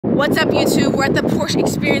What's up, YouTube? We're at the Porsche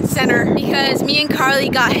Experience Center because me and Carly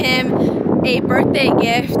got him a birthday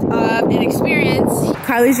gift of an experience.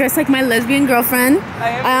 Carly's dressed like my lesbian girlfriend.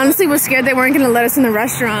 I honestly was scared they weren't gonna let us in the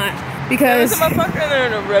restaurant because there was a motherfucker there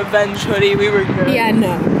in a revenge hoodie. We were good. Yeah,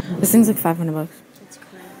 no. This thing's like $500. That's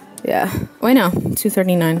crazy. Yeah. Wait, no.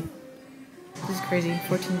 $239. This is crazy.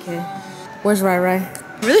 14K. Where's Rai?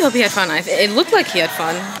 I really hope he had fun. It looked like he had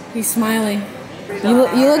fun. He's smiling. You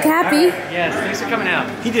look happy. Yes, thanks for coming out.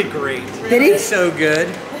 He did great. Did he? So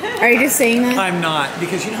good. Are you just saying that? I'm not,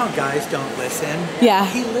 because you know how guys don't listen? Yeah.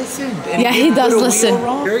 He listened. And yeah, he does listen.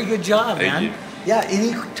 Very good job, man. You. Yeah,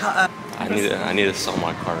 I need to sell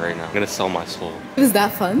my car right now. I'm gonna sell my soul. Was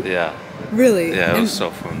that fun? Yeah. Really? Yeah, it was so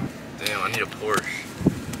fun. Damn, I need a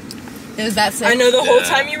Porsche. It was that sick. I know the whole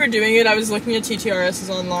time you were doing it, I was looking at TTRS's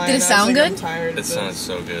online. Did it sound good? I'm tired It sounded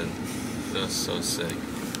so good. It was so sick.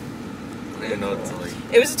 I didn't know what to like.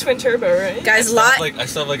 It was a twin turbo, right? Guys, I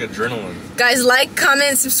still have like adrenaline. Guys, like,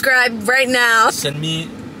 comment, subscribe right now. Send me.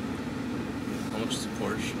 How much is a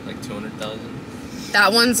Porsche? Like 200,000.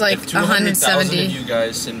 That one's like If 200,000 170. of you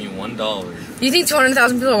guys send me $1. You think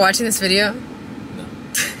 200,000 people are watching this video? No.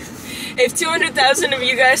 If 200,000 of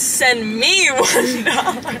you guys send me $1.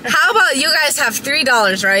 How about you guys have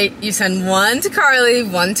 $3, right? You send one to Carly,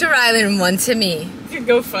 one to Rylin, and one to me. You could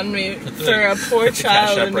go fund me for a poor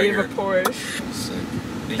child in need of a Porsche. Sick.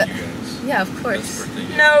 Thank you guys. Yeah, of course.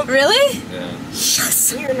 No. Really? Yeah.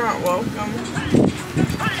 Yes. You're not welcome.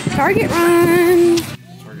 Target run.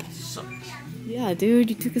 Target sucks. Yeah, dude,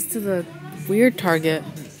 you took us to the weird Target.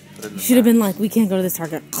 You should have been like, we can't go to this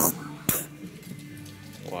Target.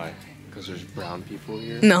 Why? Because there's brown people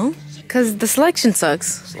here? No, because the selection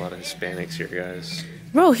sucks. There's a lot of Hispanics here, guys.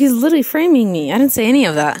 Bro, he's literally framing me. I didn't say any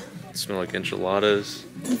of that. Smell like enchiladas.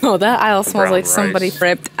 No, that aisle smells Brown like somebody rice.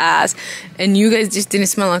 ripped ass. And you guys just didn't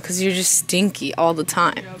smell it because you're just stinky all the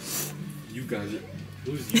time. You guys.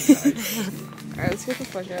 Who's you guys? Alright, let's get the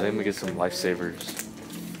fuck out. I think we get some lifesavers.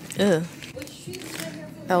 Ew.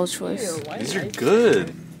 L choice. These are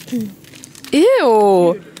good.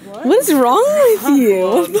 Ew. What's wrong with you?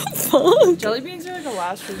 What the fuck? Jelly beans are like a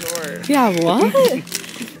last resort. Yeah, what?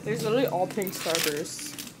 There's literally all pink Starbursts.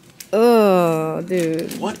 Oh,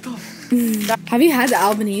 dude. What the? Have you had the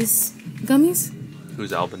Albanese gummies?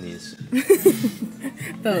 Who's Albanese?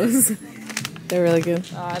 Those. They're really good.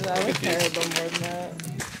 I would care about more than that.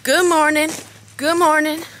 Good morning. Good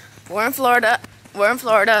morning. We're in Florida. We're in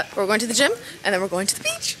Florida. We're going to the gym, and then we're going to the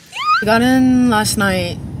beach. We got in last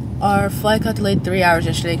night. Our flight got delayed 3 hours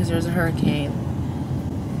yesterday because there was a hurricane.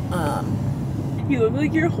 You look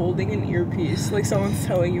like you're holding an earpiece, like someone's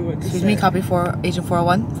telling you what to Excuse say. me, copy for Agent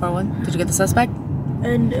 401. 401. Did you get the suspect?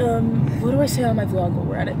 And, what do I say on my vlog while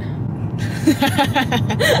we're at it?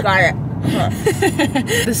 Got it. Huh.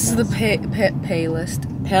 This is the pay list.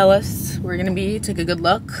 We're gonna be. Take a good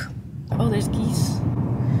look. Oh, there's geese.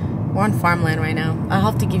 We're on farmland right now. I'll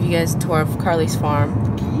have to give you guys a tour of Carly's farm.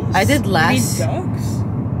 Geese? I did last. You mean ducks?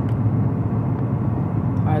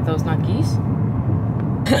 Are those not geese?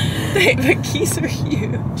 But geese are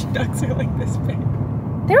huge. Ducks are like this big.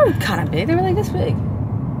 They were kind of big. They were like this big.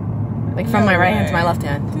 Like from my right hand to my left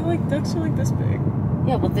hand. They're like, ducks are like this big.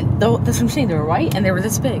 Yeah, well, that's what I'm saying. They were white and they were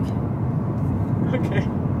this big. Okay.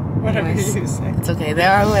 Whatever Anyways, you say. it's okay. They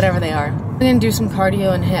are whatever they are. I'm gonna do some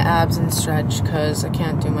cardio and hit abs and stretch because I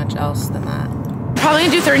can't do much else than that. Probably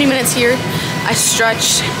gonna do 30 minutes here. I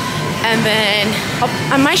stretch and then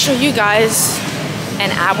I might show you guys an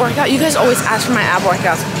ab workout. You guys always ask for my ab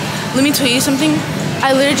workouts. Let me tell you something.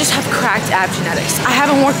 I literally just have cracked ab genetics. I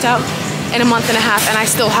haven't worked out in a month and a half and I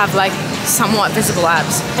still have like somewhat visible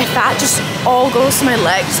abs. And that just all goes to my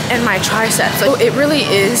legs and my triceps. Like, it really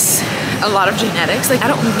is a lot of genetics. Like, I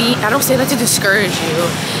don't say that to discourage you.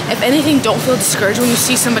 If anything, don't feel discouraged when you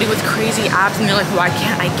see somebody with crazy abs and you're like, why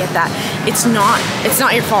can't I get that? It's not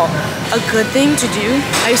your fault. A good thing to do,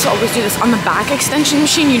 I used to always do this on the back extension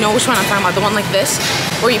machine. You know which one I'm talking about, the one like this,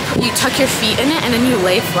 where you tuck your feet in it and then you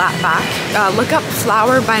lay flat back. Look up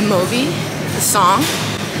Flower by Moby, the song,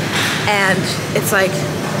 and it's like,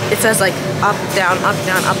 it says like up, down, up,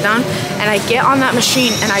 down, up, down. And I get on that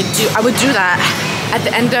machine and I would do that at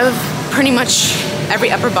the end of pretty much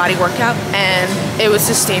every upper body workout, and it would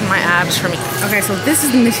sustain my abs for me. Okay, so this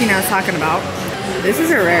is the machine I was talking about. This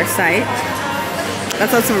is a rare sight.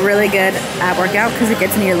 That's also a really good ab workout because it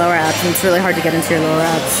gets into your lower abs and it's really hard to get into your lower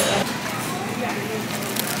abs.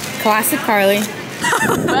 Classic Carly.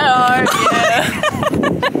 Yeah.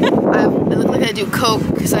 I look like I do coke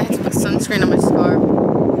because I have to put sunscreen on my scar.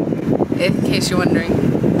 In case you're wondering.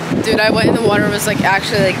 Dude, I went in the water, it was like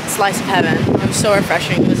actually like a slice of heaven. It was so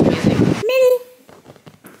refreshing, it was amazing. Minnie!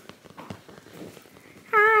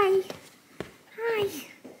 Hi!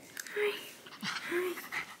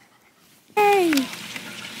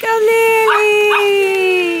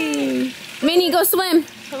 swim.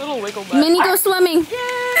 A little wiggle butt. Minnie, go swimming. No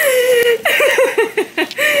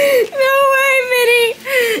way, Minnie.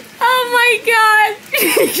 Oh my god.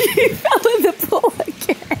 She fell in the pool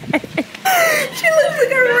again. She looks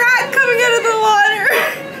like a rat coming out of the water.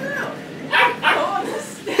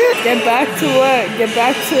 Get back to what? Get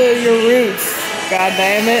back to your roots. God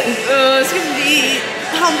damn it. Oh, it's gonna be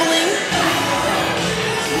humbling.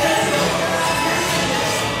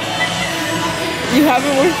 You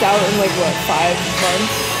haven't worked out in like what, 5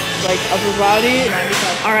 months? Like upper body?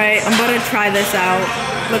 Alright, I'm about to try this out.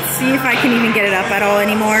 Let's see if I can even get it up at all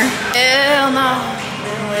anymore. Hell no.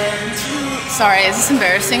 Sorry, is this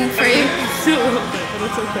embarrassing for you? A little bit,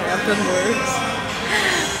 but it's okay. I've done worse.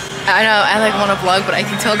 I know, I like want to vlog, but I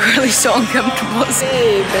can tell Carly's so uncomfortable.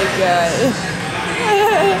 Hey, big guy.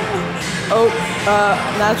 Oh,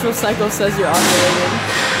 Natural Cycle says you're ovulating.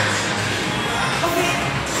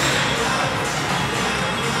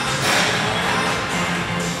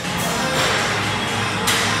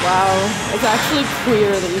 Wow, it's actually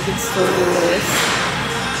queer that you can still do this.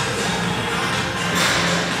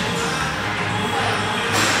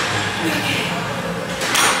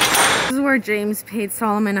 This is where James paid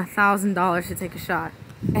Solomon $1,000 to take a shot.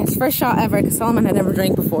 And his first shot ever, because Solomon had never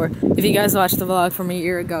drank before. If you guys watched the vlog from a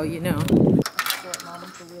year ago, you know.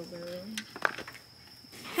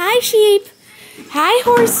 Hi, sheep. Hi,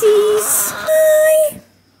 horsies. Hi.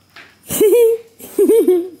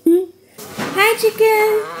 Hi,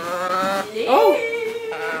 chicken. Oh.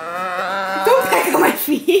 Don't peck on my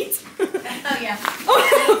feet. Oh, yeah.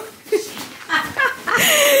 Oh.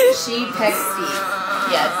 She pecks feet.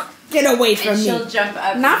 Yes. Get away from me. She'll jump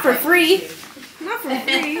up. Not for free. Not for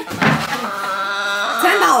free.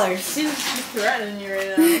 $10. She's threatening you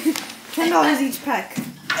right now. $10 each peck.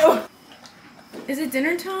 Oh. Is it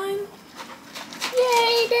dinner time?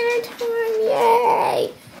 Yay, dinner time,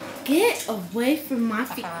 yay. Get away from my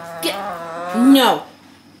feet. Get. No.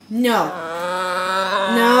 No.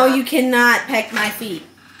 No, you cannot peck my feet.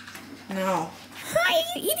 No. Hi,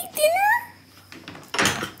 are you eating dinner?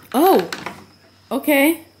 Oh.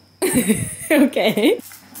 Okay. Okay.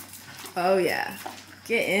 Oh, yeah.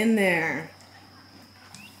 Get in there.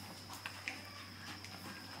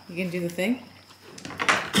 You gonna do the thing?